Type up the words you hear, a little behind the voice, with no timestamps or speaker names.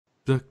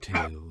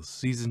DuckTales,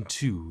 Season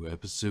 2,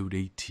 Episode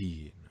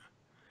 18.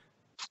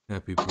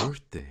 Happy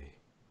birthday,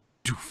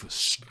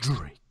 Doofus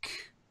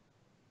Drake.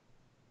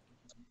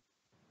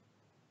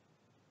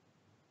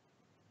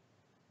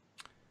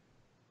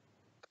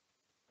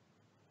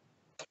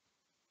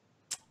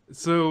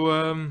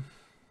 So,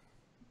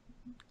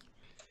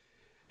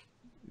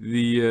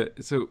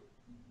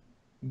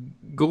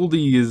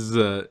 Goldie is,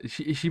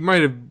 she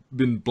might have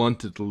been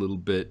blunted a little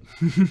bit.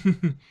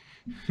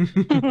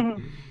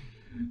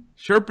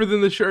 Sharper than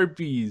the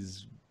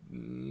Sharpies.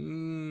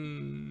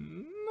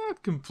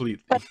 Not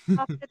completely. But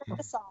softer than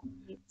the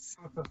softies.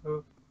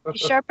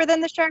 Sharper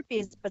than the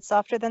Sharpies, but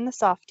softer than the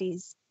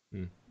softies.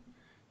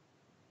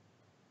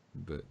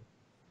 But,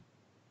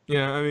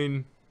 yeah, I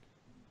mean,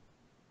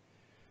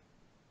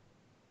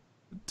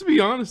 to be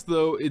honest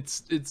though,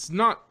 it's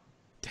not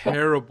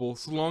terrible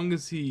so long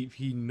as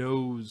he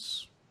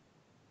knows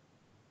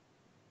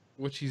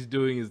what she's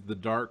doing is the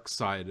dark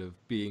side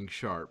of being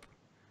sharp.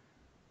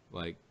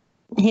 Like,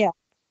 yeah,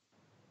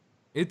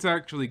 it's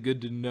actually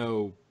good to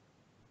know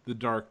the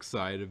dark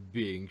side of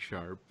being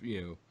sharp,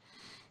 you know,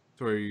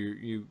 where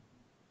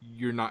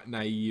you're not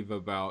naive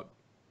about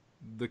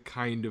the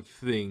kind of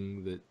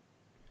thing that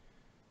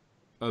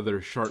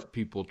other sharp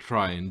people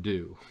try and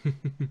do.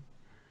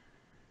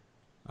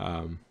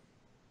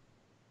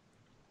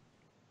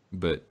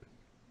 But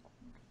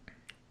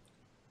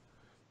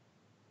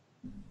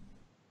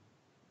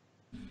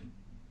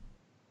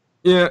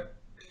yeah,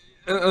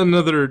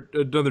 another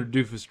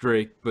Doofus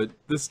Drake, but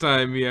this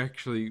time we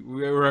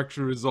were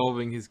actually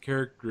resolving his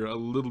character a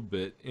little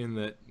bit in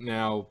that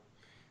now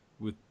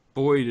with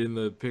Boyd in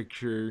the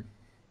picture,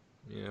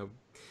 you know,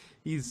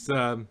 he's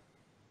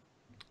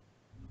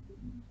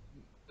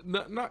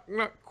not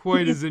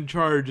quite as in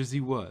charge as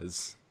he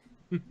was.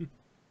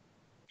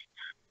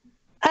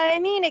 I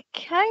mean, it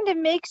kind of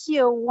makes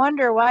you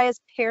wonder why his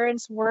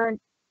parents weren't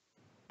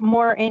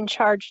more in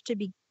charge to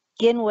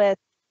begin with.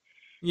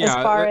 Yeah, as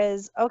far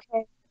as,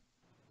 okay,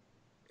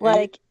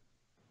 like,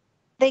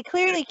 they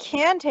clearly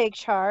can take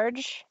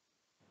charge,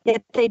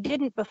 yet they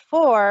didn't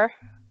before.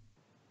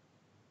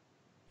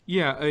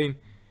 Yeah, I mean,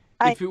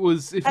 I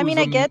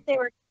get they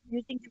were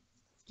using an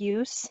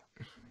excuse.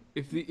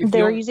 If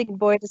they were using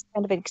Boyd as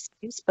kind of an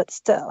excuse, but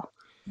still.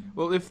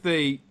 Well, if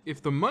the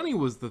money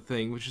was the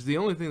thing, which is the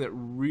only thing that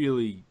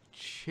really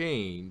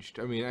changed.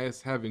 I mean, I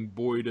guess having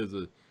Boyd as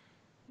a,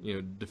 you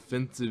know,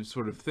 defensive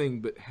sort of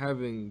thing, but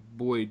having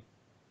Boyd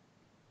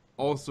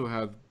also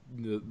have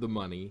the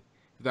money,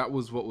 that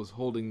was what was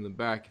holding them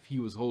back. If he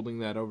was holding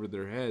that over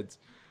their heads,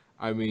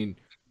 I mean,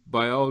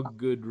 by all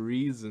good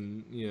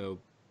reason, you know,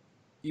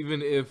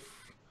 even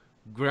if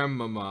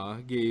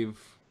Grandmama gave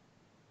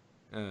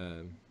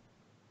Gamimama,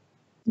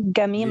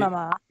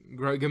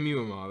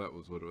 that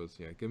was what it was.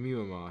 Yeah,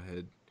 Gamimama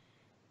had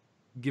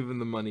given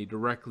the money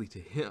directly to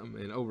him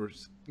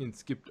and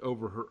skipped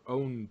over her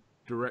own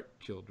direct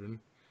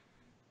children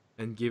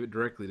and gave it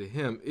directly to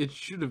him. It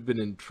should have been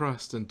in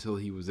trust until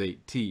he was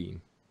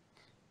 18.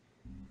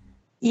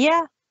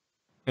 Yeah.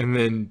 And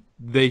then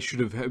they should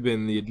have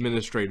been the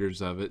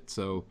administrators of it.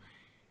 So,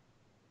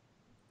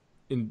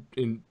 in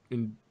you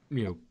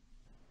know,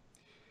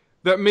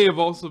 that may have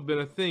also been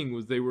a thing.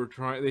 Was they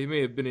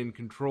may have been in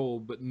control,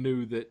 but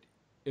knew that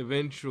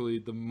eventually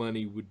the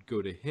money would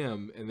go to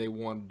him, and they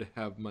wanted to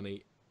have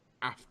money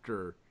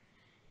after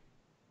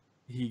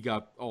he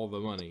got all the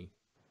money.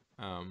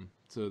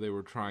 So they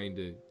were trying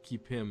to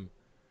keep him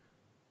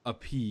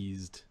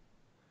appeased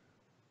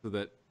so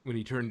that when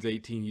he turns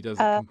 18, he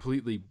doesn't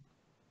completely...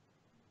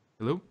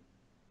 Hello?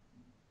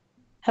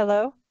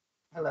 Hello?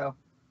 Hello.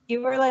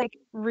 You were, like,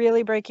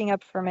 really breaking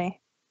up for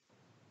me.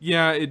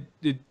 Yeah,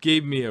 it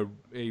gave me a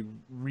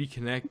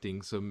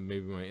reconnecting, so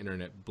maybe my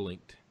internet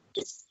blinked.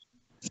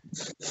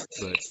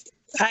 But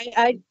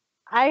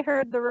I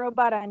heard the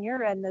robot on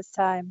your end this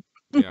time.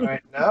 Yeah.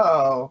 I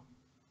know.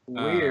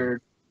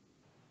 Weird.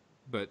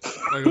 But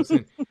like I was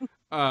saying,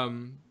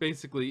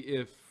 basically,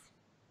 if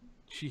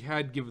she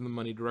had given the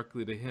money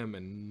directly to him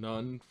and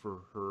none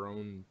for her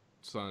own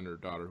son or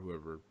daughter,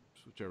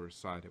 whichever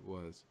side it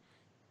was,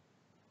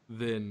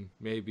 then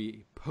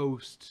maybe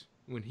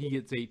when he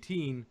gets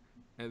 18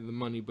 and the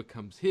money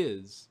becomes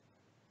his,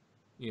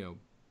 you know,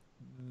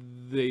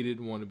 they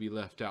didn't want to be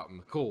left out in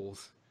the cold.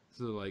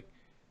 So, like,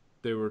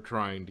 they were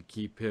trying to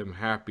keep him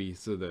happy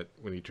so that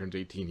when he turns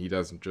 18, he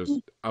doesn't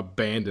just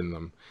abandon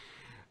them.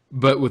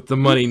 But with the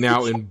money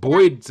now in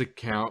Boyd's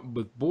account,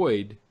 with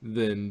Boyd,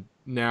 then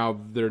now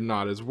they're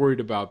not as worried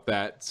about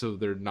that, so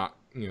they're not,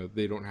 you know,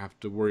 they don't have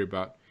to worry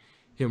about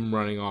him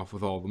running off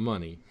with all the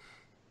money.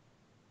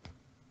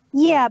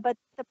 Yeah, but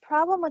the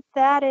problem with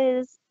that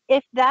is,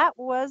 if that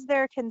was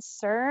their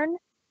concern,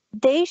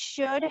 they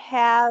should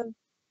have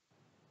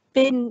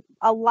been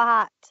a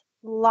lot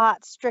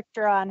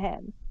stricter on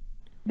him.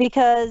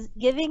 Because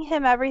giving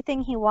him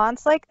everything he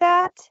wants like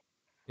that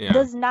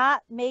does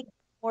not make him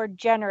more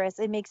generous.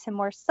 It makes him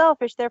more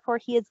selfish. Therefore,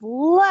 he is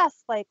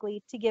less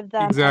likely to give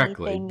them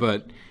anything.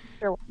 But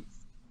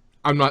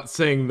I'm not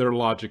saying their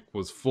logic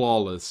was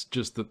flawless,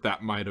 just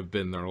that might have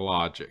been their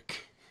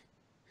logic.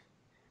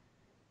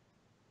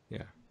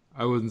 Yeah.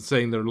 I wasn't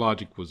saying their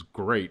logic was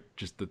great,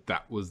 just that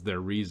that was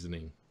their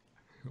reasoning.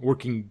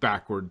 Working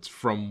backwards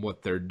from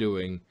what they're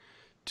doing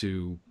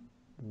to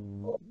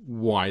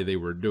why they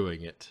were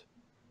doing it.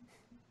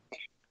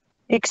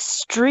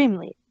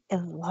 Extremely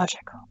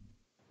illogical.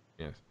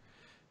 Yes.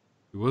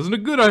 It wasn't a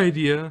good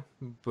idea,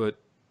 but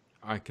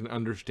I can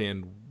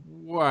understand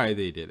why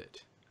they did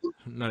it.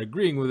 I'm not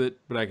agreeing with it,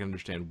 but I can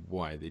understand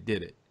why they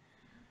did it.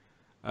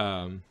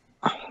 Um,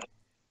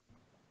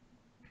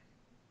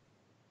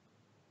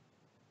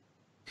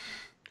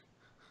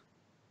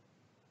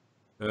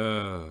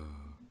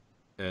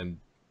 and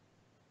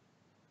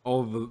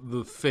all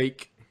the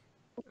fake,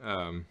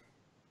 the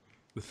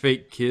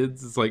fake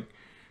kids. It's like,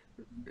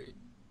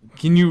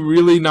 can you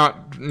really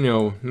not,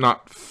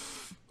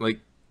 like?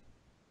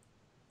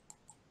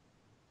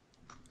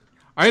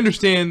 I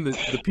understand that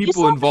the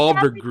people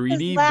involved are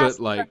greedy, but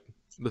like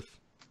the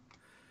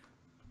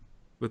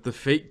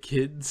fake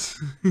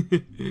kids.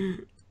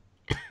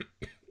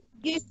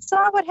 You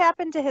saw what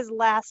happened to his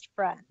last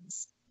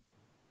friends.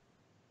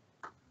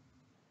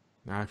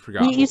 I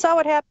forgot. You saw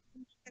what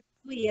happened to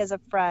Louis as a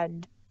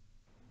friend.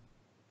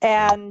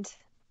 And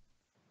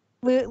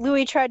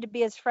Louis tried to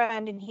be his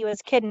friend and he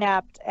was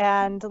kidnapped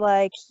and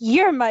like,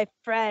 you're my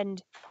friend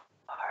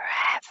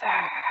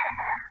forever.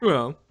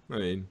 Well, I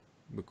mean,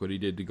 look what he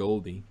did to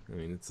Goldie. I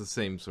mean, it's the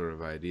same sort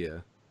of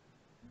idea.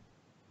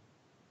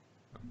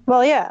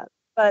 Well, yeah,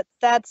 but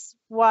that's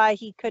why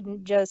he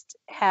couldn't just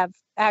have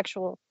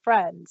actual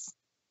friends.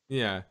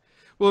 Yeah.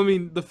 Well, I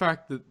mean, the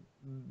fact that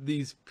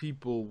these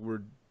people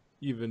were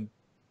even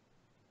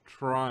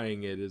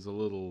trying it is a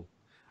little...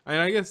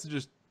 I guess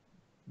just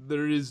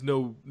there is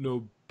no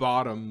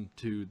bottom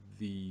to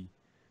the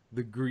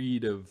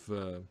greed of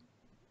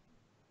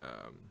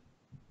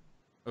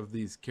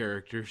these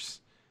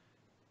characters.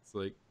 It's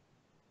like,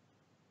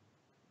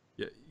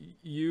 yeah,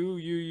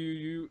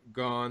 you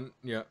gone.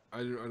 Yeah, I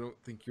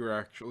don't think you're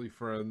actually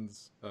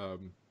friends.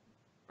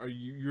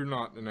 You're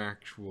not an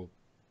actual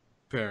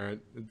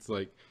parent. It's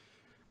like,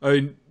 I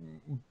mean,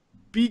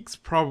 Beaks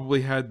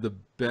probably had the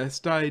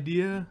best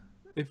idea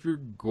if you're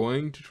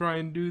going to try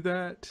and do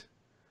that,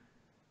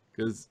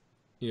 because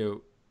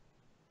you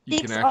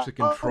Beaks can actually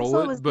control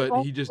also it,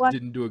 but he just one...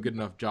 didn't do a good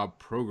enough job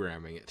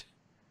programming it.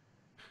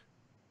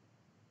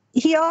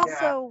 He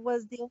also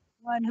was the only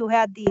one who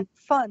had the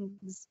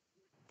funds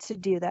to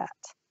do that.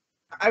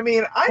 I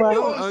mean, I knew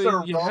it was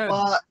a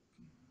robot.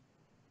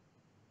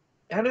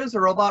 I knew it was a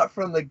robot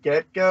from the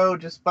get-go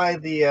just by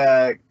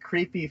the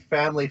creepy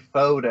family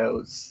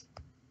photos.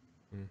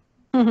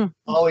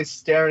 Always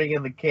staring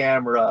in the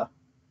camera.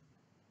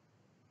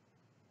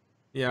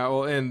 Yeah,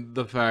 well, and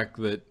the fact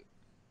that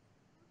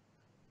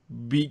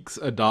Beaks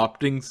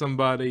adopting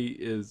somebody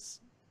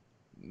is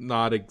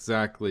not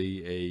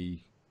exactly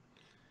a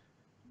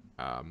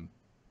it's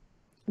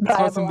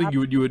not something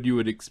you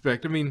would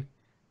expect. I mean,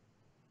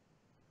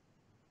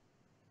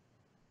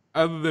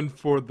 other than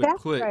for the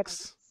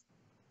clicks,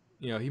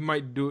 he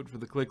might do it for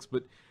the clicks,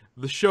 but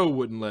the show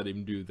wouldn't let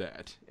him do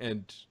that.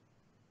 And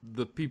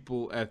the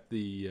people at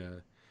the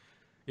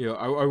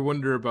I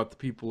wonder about the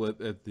people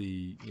at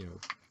the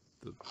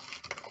the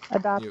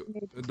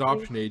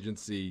adoption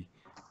agency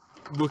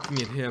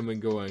looking at him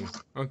and going,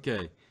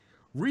 okay,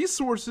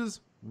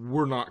 resources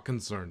we're not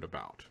concerned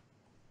about.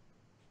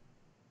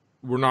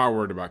 We're not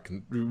worried about...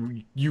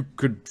 you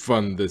could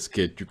fund this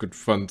kid. You could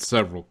fund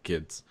several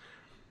kids.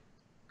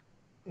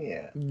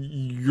 Yeah.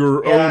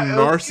 Your own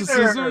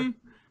narcissism?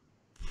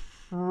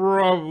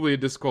 Probably a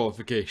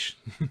disqualification.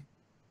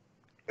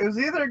 It was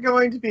either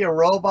going to be a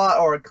robot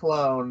or a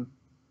clone.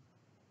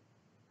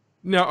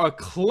 Now, a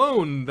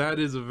clone, that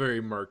is a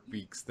very Mark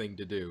Beaks thing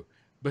to do.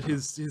 But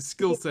his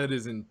skill set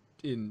is in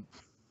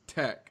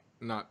tech,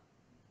 not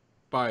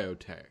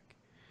biotech.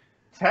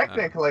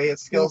 Technically, his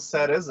skill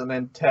set isn't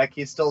in tech.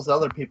 He steals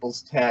other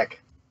people's tech.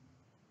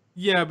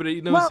 Yeah, but he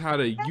knows how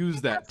to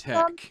use that tech.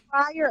 Some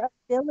prior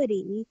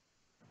ability.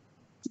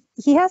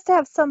 He has to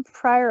have some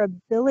prior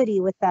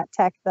ability with that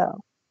tech, though.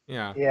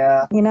 Yeah.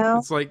 Yeah.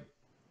 It's like,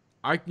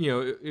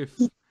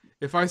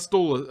 if I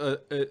stole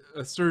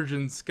a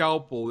surgeon's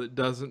scalpel, it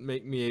doesn't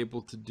make me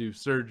able to do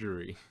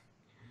surgery.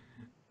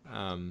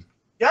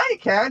 Yeah, he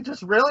can,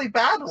 just really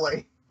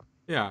badly.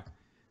 Yeah.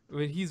 I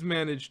mean, he's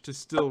managed to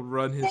still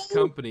run his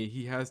company.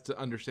 He has to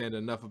understand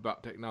enough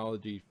about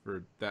technology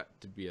for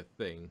that to be a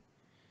thing.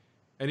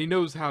 And he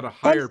knows how to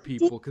hire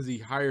people because he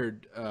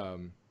hired,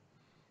 and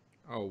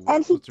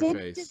he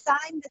did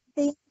design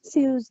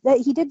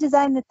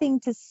the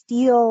thing to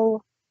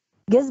steal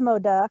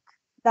Gizmo Duck,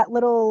 that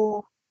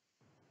little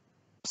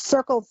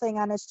circle thing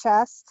on his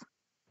chest.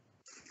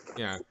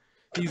 Yeah.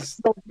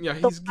 He's got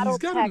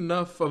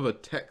enough of a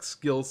tech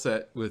skill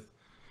set with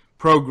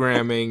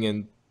programming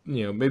and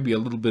maybe a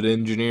little bit of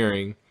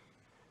engineering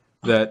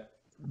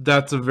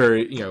that's a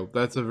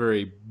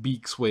very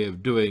Beaks way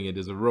of doing it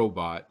as a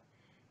robot.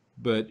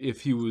 But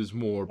if he was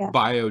more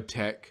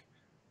biotech,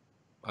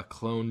 a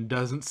clone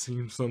doesn't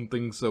seem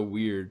something so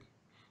weird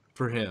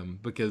for him,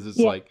 because it's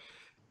like,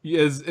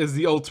 as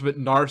the ultimate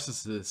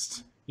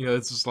narcissist,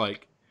 it's just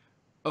like,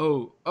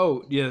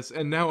 Oh, yes,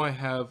 and now I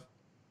have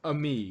a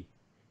me.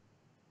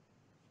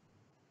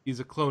 He's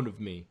a clone of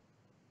me.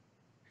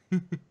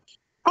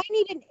 I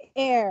need an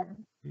heir.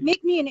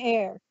 Make me an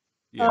heir.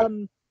 Yeah.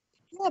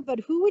 Yeah, but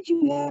who would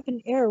you have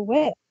an heir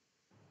with?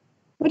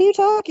 What are you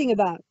talking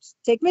about? Just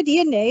take my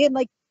DNA and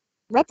like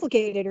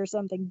replicate it or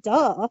something.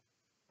 Duh.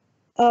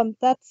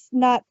 That's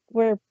not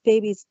where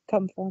babies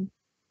come from.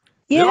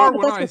 They Yeah, are but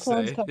when that's I where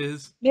clones say come from.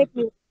 is.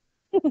 Maybe.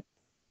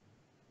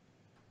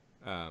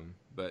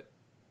 But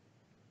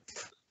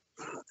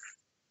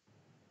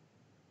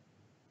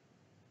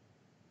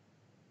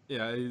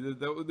yeah,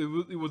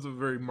 it was a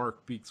very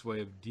Mark Beeks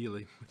way of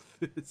dealing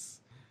with this.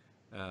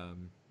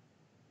 Um,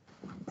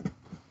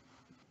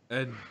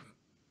 and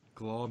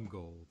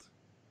Glomgold.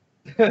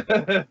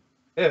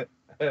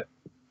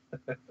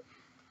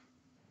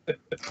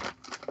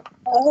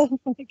 Oh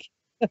my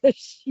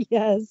gosh,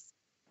 yes.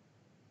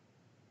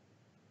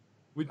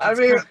 Which I is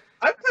mean, kind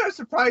I'm kind of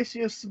surprised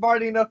she was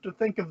smart enough to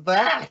think of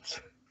that.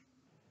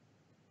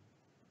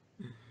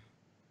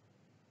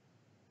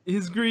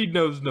 his greed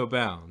knows no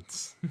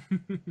bounds.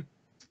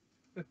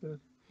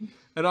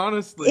 And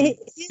honestly,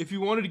 It- if he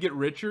wanted to get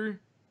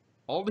richer,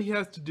 all he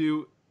has to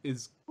do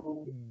is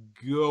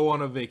go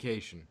on a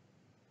vacation.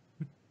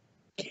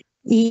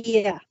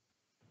 yeah.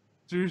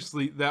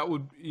 Seriously, that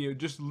would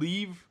just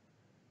leave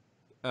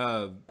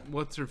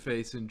what's her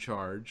face in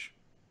charge.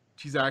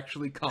 She's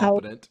actually Out.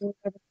 competent,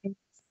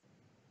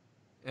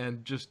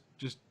 and just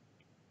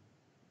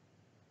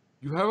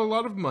you have a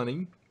lot of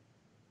money,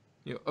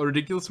 a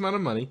ridiculous amount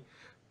of money.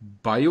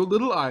 Buy you a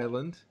little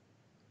island,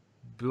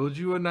 build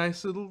you a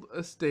nice little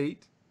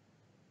estate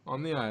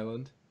on the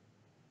island,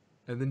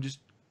 and then just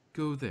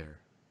go there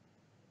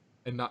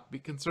and not be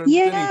concerned with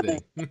Yeah,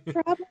 but anything. the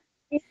problem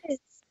is,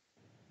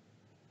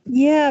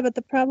 yeah, but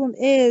the problem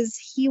is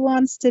he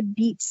wants to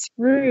beat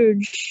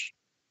Scrooge,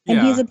 and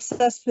he's Yeah,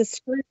 obsessed with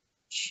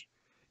Scrooge.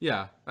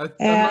 yeah. I'm not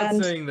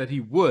And saying that he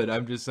would.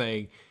 I'm just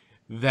saying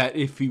that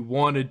if he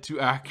wanted to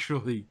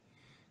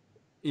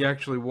he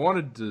actually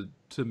wanted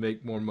to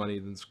make more money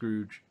than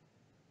Scrooge.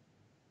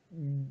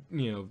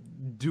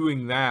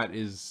 Doing that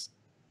is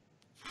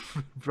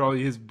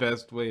probably his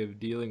best way of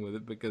dealing with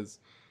it because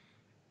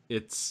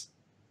it's,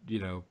 you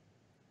know,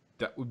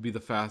 that would be the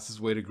fastest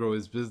way to grow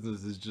his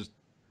business is just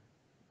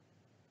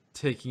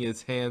taking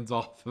his hands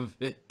off of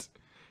it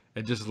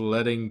and just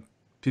letting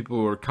people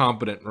who are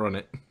competent run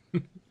it.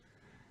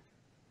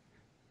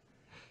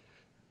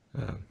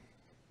 um,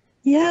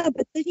 yeah,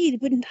 but then he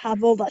wouldn't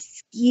have all the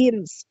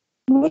schemes.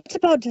 What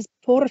about just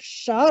poor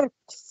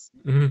sharks?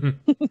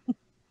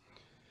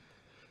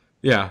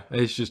 yeah,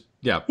 it's just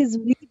yeah. His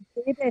wee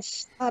baby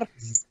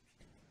sharks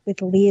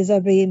with laser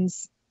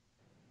beams.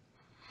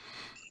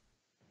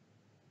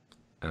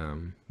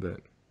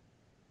 But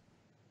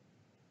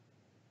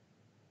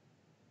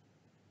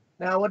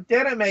Now, what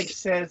didn't make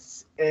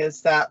sense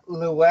is that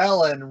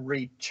Llewellyn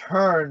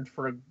returned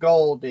for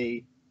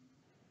Goldie.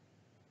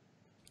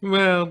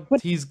 well,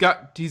 What? he's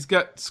got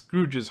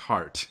Scrooge's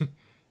heart.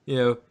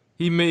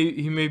 He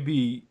may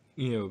be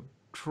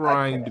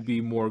trying Okay. to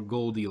be more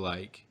Goldie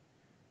like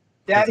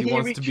because That he he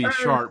wants to be returned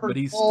sharp, for but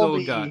he's still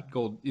Goldie. got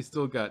gold. He's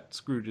still got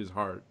Scrooge's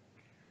heart.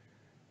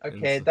 And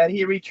Okay, so, that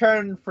he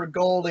returned for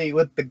Goldie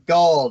with the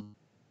gold.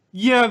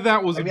 yeah,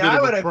 that was I a mean, bit I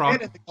of a would have hidden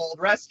problem. the gold,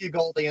 rescue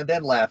Goldie, and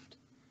then left.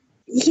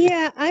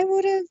 Yeah, I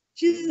would have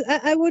just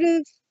I would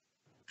have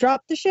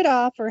dropped the shit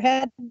off or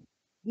had,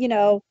 you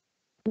know,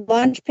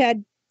 launch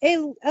pad. Hey,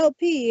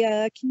 LP,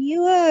 can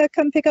you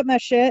come pick up my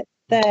shit?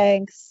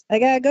 Thanks. I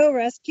gotta go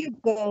rescue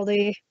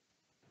Goldie.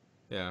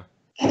 Yeah.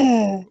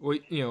 And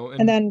Wait,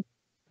 then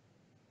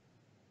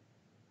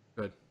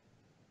good.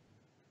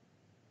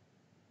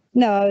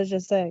 no, I was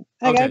just saying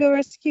I gotta Okay. go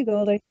rescue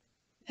Goldie,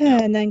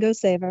 Yeah. and then go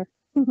save her.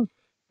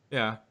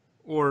 Yeah.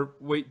 Or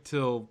wait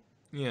till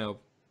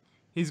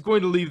he's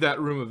going to leave that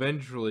room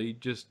eventually.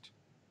 Just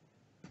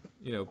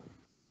you know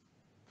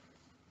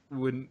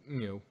when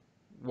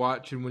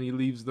watch, and when he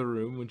leaves the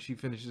room, when she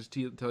finishes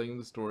telling him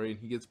the story, and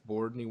he gets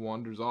bored and he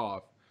wanders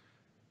off,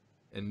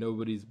 and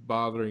nobody's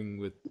bothering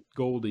with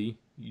Goldie,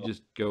 you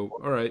just go,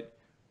 all right,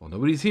 well,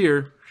 nobody's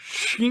here.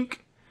 Shink.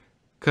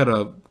 Cut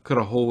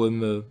a hole in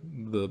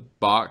the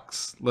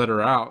box. Let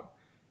her out.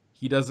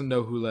 He doesn't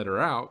know who let her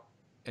out,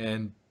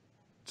 and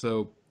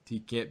so he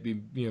can't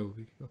be.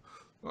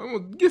 I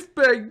want the gift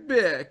bag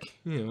back.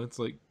 It's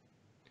like,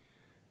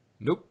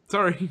 nope,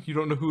 sorry, you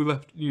don't know who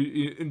left.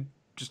 You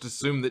just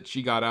assume that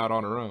she got out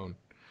on her own.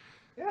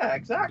 Yeah, But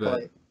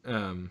exactly.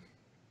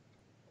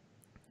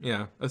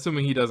 yeah,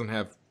 assuming he doesn't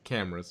have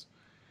cameras.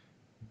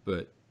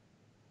 But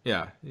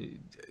yeah,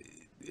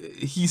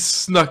 he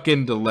snuck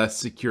into less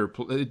secure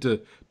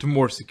to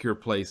more secure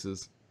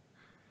places.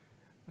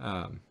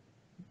 Um,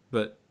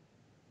 but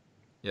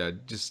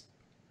just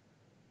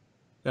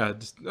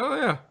oh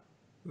yeah,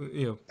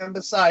 And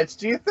besides,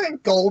 do you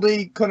think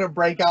Goldie couldn't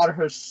break out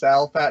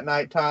herself at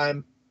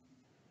nighttime?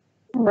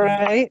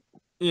 Right.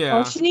 All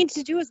yeah. she needs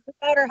to do is whip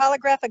out her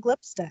holographic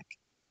lipstick.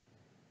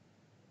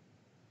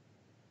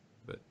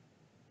 But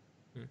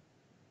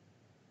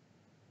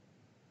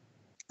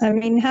I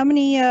mean, how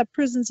many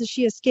prisons has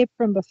she escaped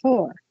from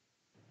before?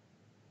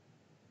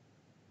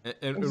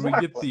 And we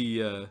get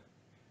the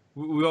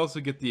we also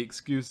get the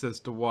excuse as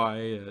to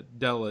why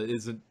Della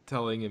isn't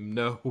telling him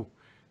no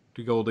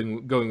to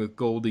going with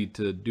Goldie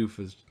to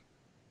Doofus'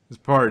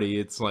 party.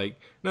 It's like,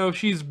 no,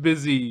 she's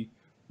busy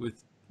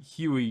with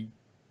Huey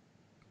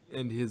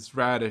and his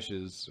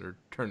radishes or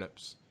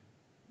turnips.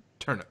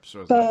 Turnips,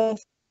 wasn't it?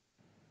 Both.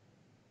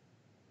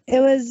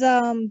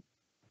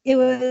 It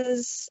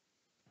was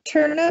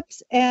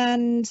turnips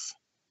and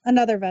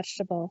another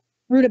vegetable,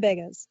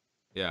 rutabagas.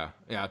 Yeah,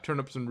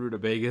 turnips and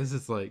rutabagas.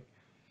 It's like,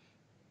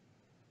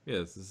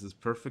 yes, this is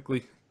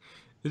perfectly.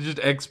 It's just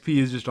XP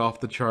is just off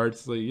the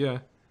charts. Like, yeah,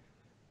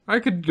 I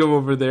could go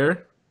over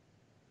there,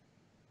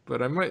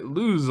 but I might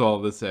lose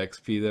all this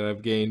XP that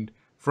I've gained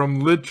from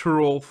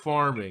literal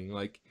farming.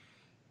 Like,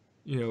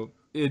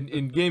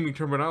 in gaming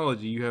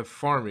terminology, you have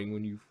farming.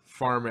 When you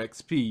farm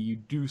XP, you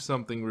do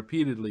something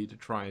repeatedly to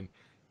try and,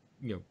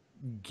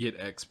 get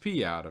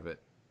XP out of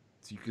it.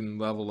 So you can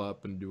level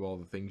up and do all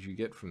the things you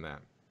get from that.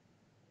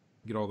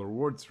 Get all the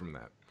rewards from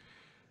that.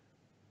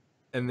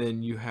 And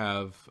then you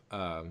have,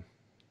 and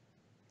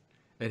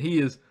he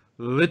is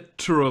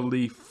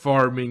literally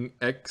farming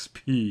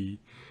XP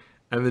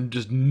and then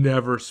just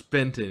never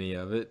spent any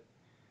of it.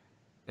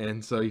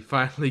 And so he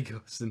finally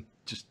goes and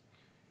just,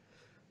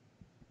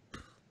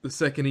 the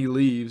second he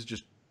leaves,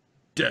 just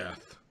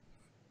death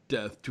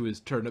to his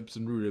turnips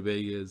and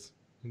rutabagas.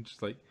 And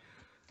just like,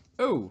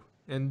 oh,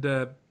 and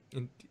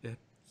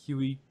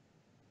Huey,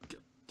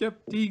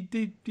 yep, he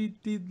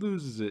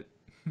loses it.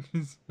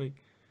 It's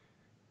like,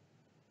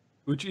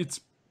 which it's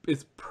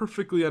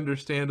perfectly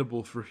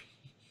understandable for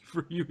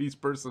Huey's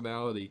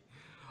personality.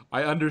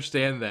 I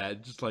understand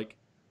that. Just like,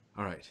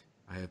 all right,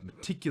 I have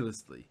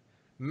meticulously,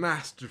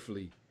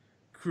 masterfully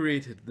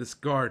created this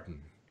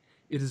garden.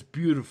 It is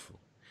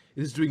beautiful.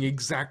 It is doing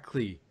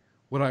exactly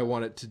what I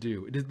want it to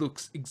do. It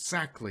looks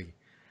exactly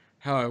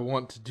how I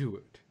want to do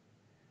it.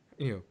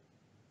 And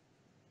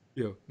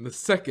the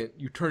second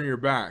you turn your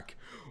back,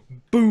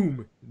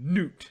 boom,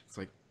 newt. It's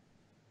like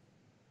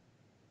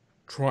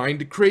trying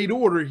to create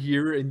order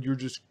here, and you're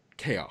just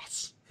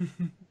chaos.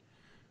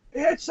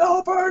 It's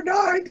over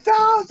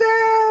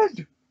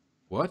 9,000!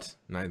 What?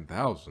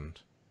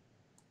 9,000?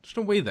 There's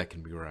no way that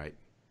can be right.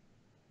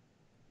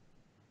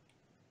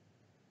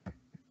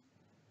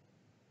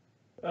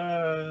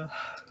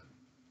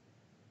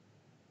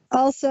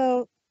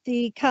 Also,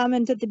 the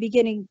comment at the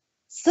beginning,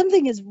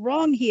 something is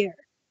wrong here.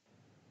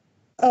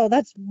 Oh,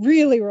 that's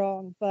really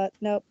wrong, but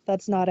nope,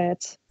 that's not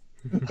it.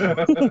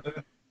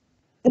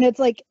 And it's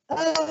like,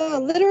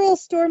 literal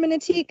storm in a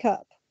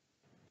teacup.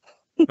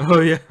 Oh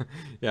yeah,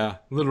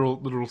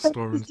 literal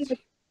storm.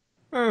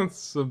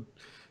 It's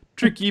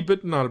tricky,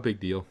 but not a big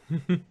deal.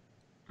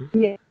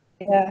 Yeah.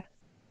 And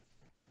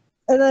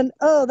then,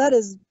 oh, that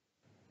is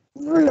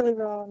really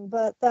wrong,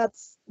 but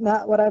that's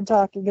not what I'm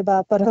talking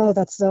about. But oh,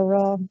 that's so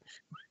wrong.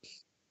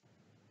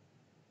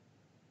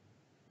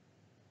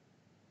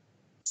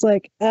 It's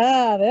like,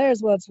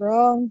 there's what's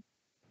wrong.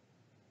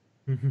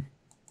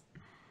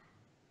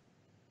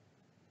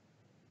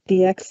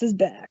 The X is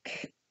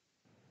back.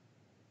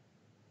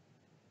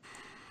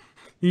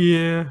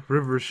 Yeah,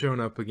 River's shown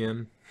up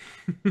again.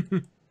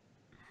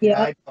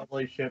 Yeah, I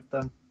totally ship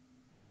them.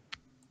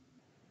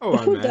 Oh,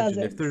 I Who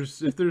imagine if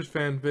doesn't? there's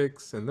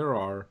fanfics, and there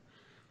are,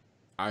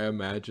 I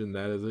imagine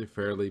that is a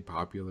fairly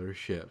popular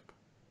ship.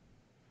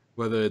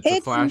 Whether it's a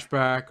It's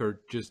flashback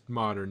or just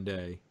modern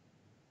day.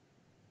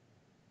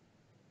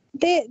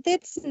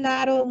 it's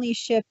not only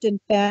shipped in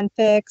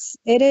fanfics,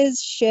 it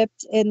is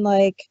shipped in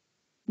like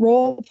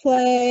role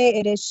play,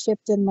 it is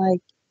shipped in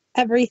like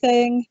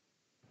everything.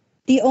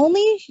 The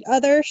only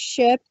other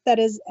ship that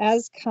is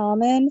as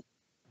common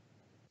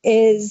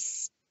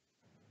is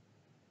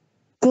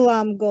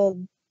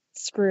Glomgold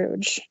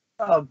Scrooge.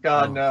 Oh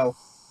god, no.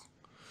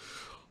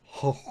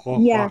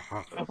 Yeah.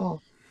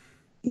 Oh.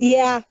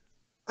 Yeah,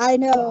 I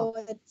know.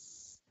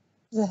 It's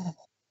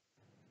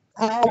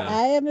I Yeah.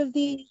 am of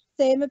the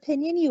same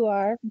opinion you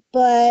are,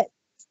 but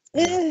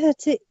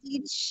to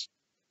each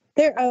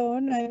their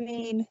own. I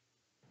mean,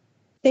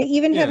 they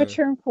even have a Yeah.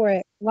 term for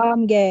it,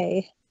 glom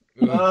gay.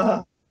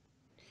 Ugh.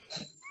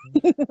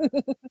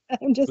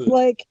 I'm just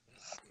like,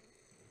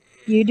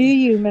 you do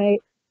you,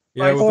 mate.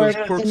 Yeah, My with those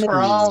skin is corkscrews.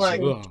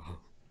 crawling.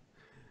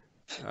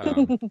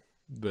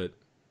 But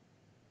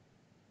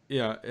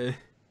yeah,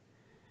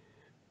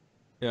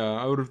 yeah,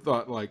 I would have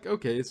thought like,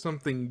 okay,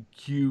 something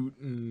cute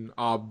and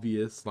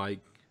obvious, like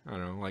I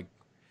don't know, like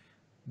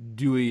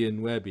Dewey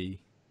and Webby.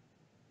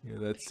 Yeah,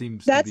 that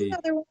seems to That's be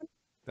another one.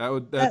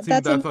 that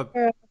seemed. That's I thought,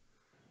 another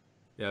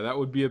yeah, that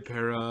would be a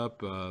pair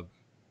up.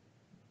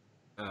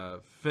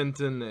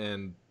 Fenton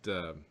and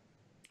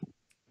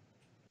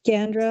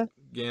Gandra.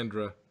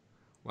 Gandra,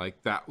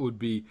 like that would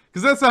be,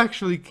 because that's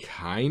actually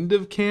kind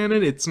of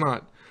canon. It's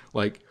not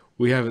like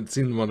we haven't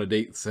seen them on a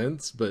date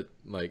since, but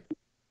like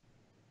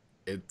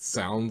it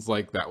sounds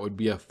like that would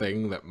be a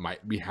thing that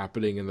might be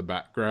happening in the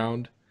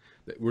background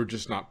that we're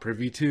just not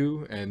privy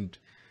to, and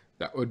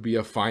that would be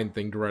a fine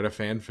thing to write a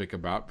fanfic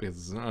about, because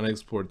it's an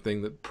unexplored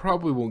thing that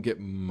probably won't get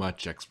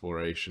much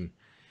exploration.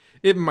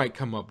 It might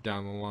come up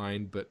down the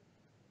line, but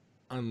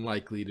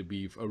unlikely to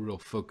be a real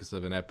focus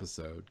of an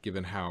episode,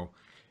 given how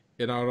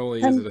it not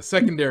only is it a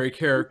secondary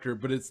character,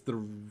 but it's the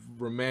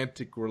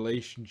romantic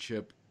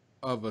relationship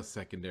of a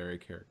secondary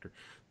character.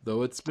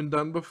 Though it's been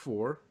done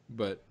before,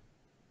 but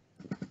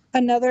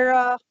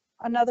another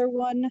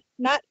one,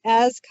 not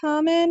as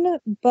common,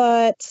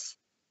 but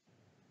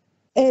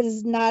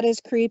is not as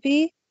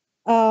creepy,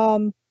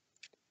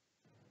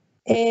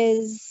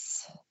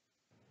 is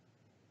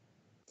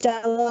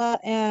Della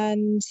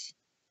and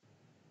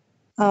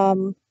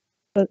Launchpad.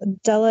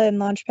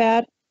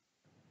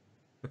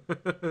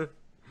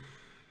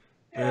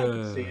 Yeah, I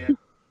can see it.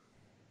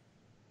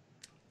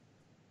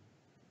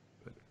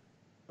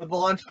 The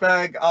launch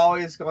bag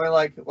always going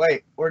like,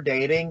 wait, we're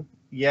dating?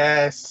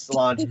 Yes,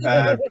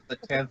 Launchpad for the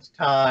 10th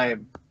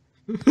time.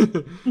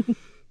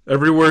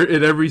 Everywhere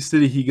in every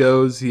city he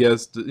goes, he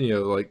has to,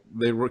 like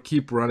they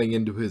keep running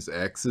into his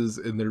exes,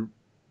 and they're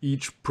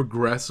each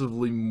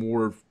progressively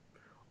more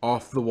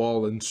off the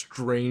wall and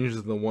strange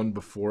than the one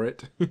before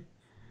it.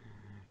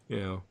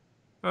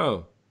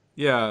 Oh,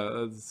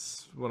 yeah,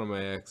 that's one of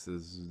my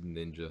exes,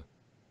 Ninja.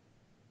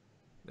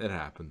 It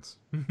happens.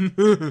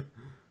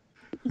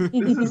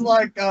 This is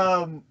like,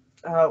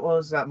 what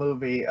was that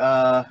movie?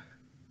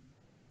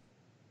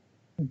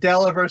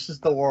 Della versus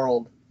the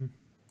World.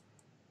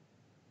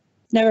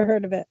 Never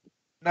heard of it.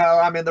 No,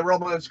 I mean, the real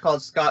movie is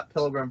called Scott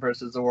Pilgrim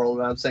versus the World,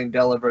 and I'm saying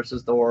Della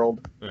versus the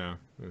World. Yeah.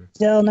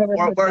 Still never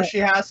heard Where of it. she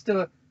has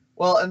to,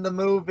 well, in the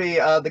movie,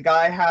 the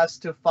guy has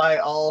to fight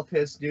all of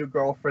his new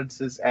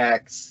girlfriends'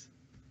 ex.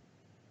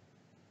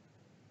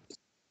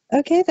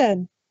 Okay,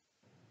 then.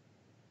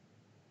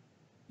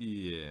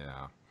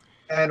 Yeah.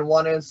 And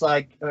one is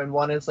like a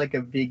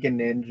vegan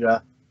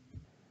ninja.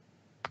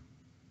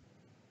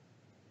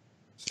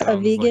 A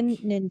vegan Like,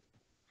 ninja.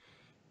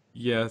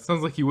 yeah, it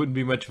sounds like he wouldn't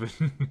be much of a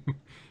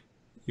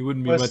he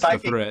wouldn't be With much of a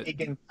psychic threat.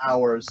 vegan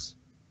powers.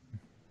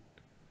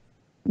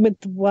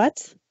 With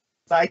what?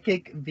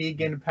 Psychic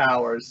vegan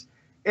powers.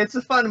 It's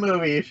a fun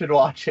movie. You should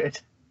watch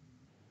it.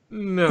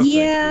 No,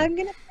 Yeah, thank I'm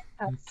gonna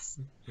pass.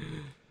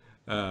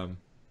 you.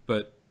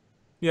 But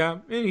yeah,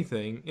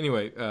 anything.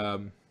 Anyway,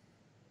 do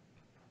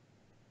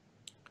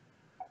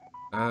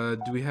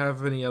we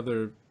have any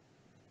other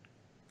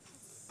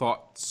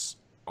thoughts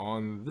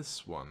on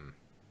this one?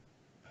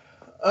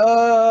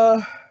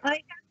 I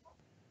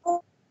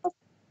have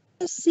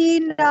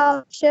seen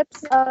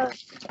ships of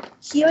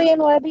Huey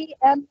and Webby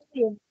and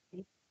Lily.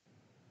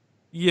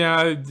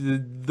 Yeah,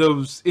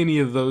 any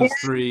of those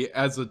three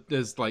as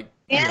like,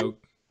 and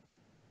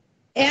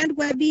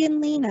Webby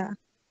and Lena.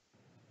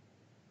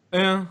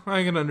 Yeah,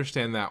 I can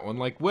understand that one.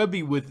 Like,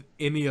 Webby with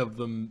any of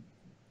them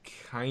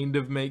kind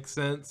of makes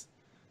sense.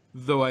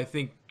 Though I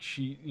think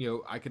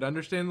I could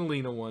understand the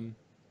Lena one.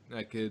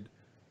 I could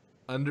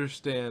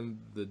understand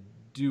the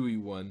Dewey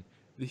one.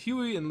 The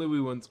Huey and Louie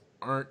ones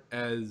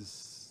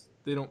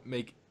they're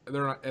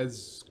not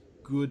as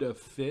good a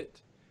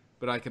fit,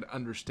 but I could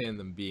understand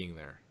them being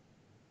there.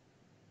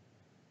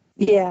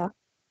 Yeah.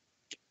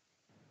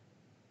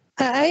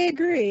 I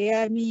agree.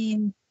 I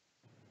mean,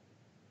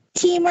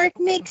 teamwork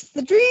makes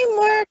the dream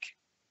work.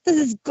 This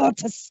has got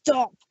to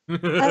stop.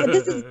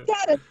 This has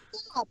got to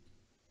stop.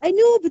 I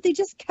know, but they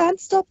just can't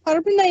stop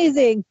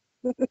harmonizing.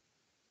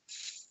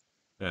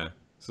 Yeah.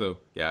 So,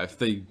 yeah, if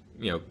they,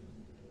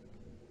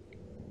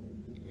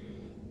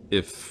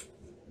 if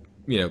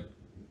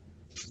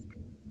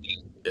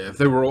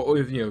they were all,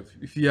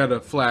 if you had a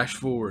flash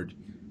forward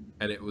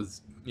and it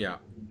was,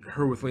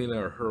 her with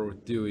Lena or her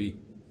with Dewey,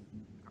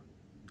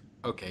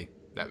 okay,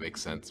 that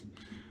makes sense.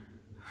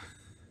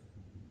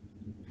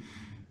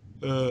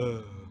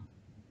 And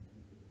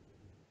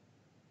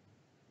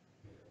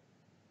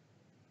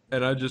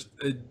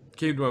it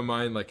came to my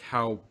mind, like,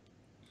 how,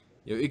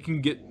 it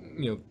can get,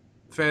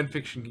 fan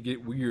fiction can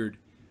get weird,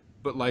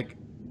 but like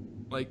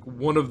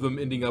one of them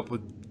ending up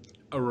with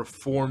a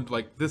reformed,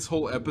 like, this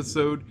whole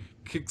episode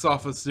kicks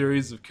off a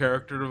series of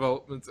character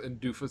developments and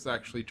Doofus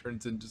actually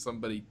turns into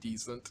somebody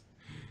decent.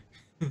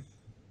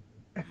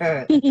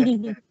 I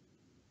mean,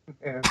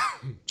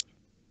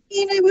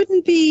 it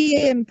wouldn't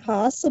be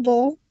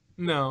impossible.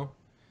 No.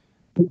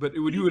 But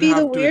you would Be the have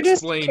to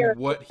weirdest explain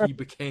character. what he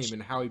became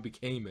and how he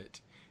became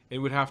it. It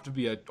would have to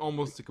be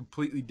almost a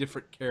completely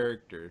different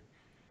character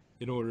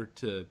in order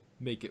to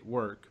make it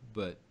work,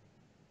 but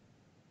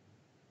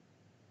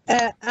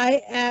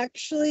I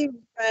actually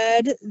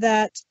read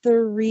that the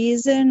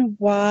reason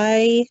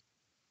why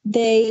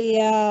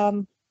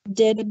they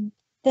did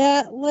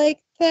that like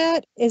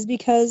that is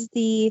because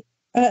the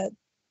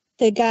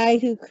guy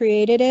who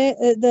created it,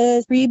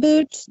 the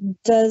reboot,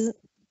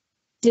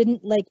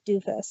 didn't like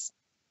Doofus,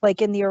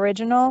 like in the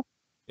original.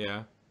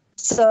 yeah.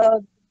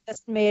 So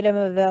just made him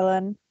a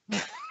villain.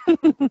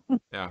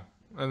 Yeah.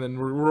 And then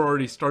we're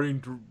already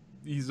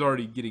he's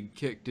already getting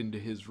kicked into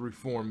his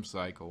reform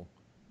cycle.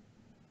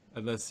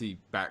 Unless he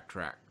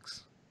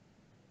backtracks.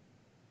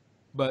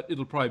 But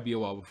it'll probably be a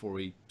while before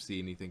we see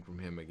anything from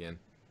him again.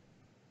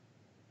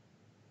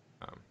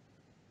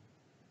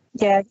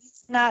 Yeah,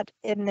 he's not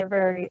in there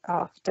very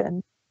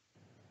often.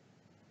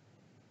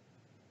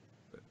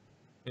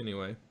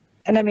 Anyway.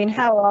 And I mean,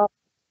 how often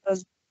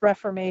those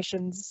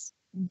reformations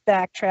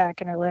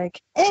backtrack and are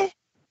like, I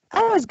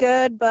was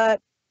good,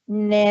 but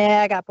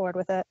nah, I got bored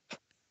with it.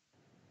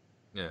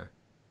 Yeah.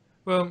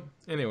 Well,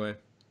 anyway.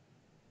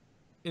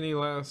 Any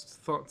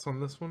last thoughts on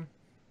this one?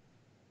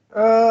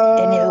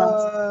 Where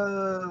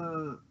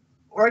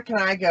can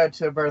I go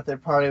to a birthday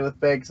party with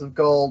bags of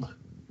gold?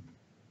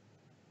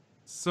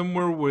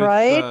 Somewhere with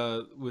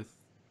Right?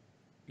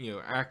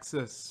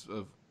 Access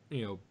of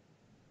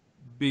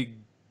big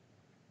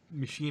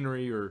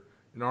machinery or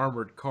an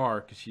armored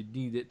car, because you'd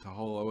need it to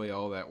haul away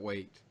all that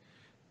weight.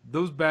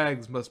 Those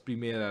bags must be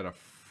made out of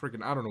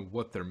freaking, I don't know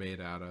what they're made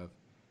out of,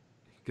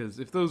 because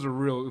if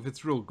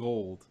it's real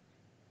gold,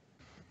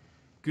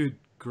 good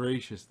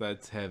gracious,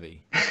 that's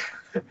heavy.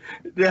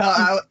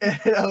 Yeah,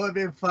 that would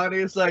be funny.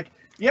 It's like,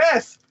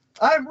 yes,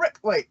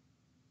 wait,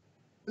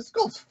 this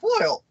gold's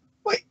foil.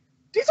 Wait,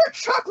 these are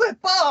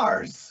chocolate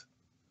bars.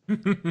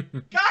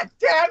 God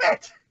damn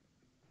it!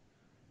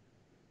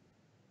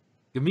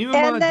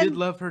 Gamima did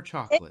love her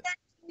chocolate.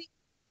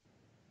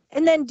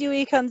 And then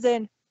Dewey comes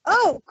in.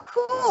 Oh,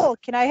 cool!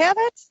 Can I have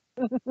it?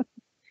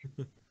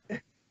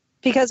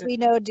 Because we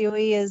know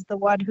Dewey is the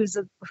one who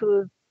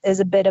is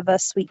a bit of a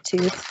sweet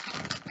tooth.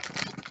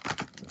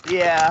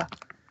 Yeah.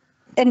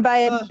 And by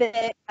a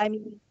bit, I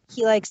mean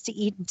he likes to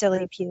eat until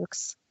he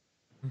pukes.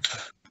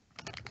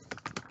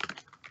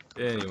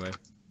 Anyway,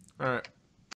 all right.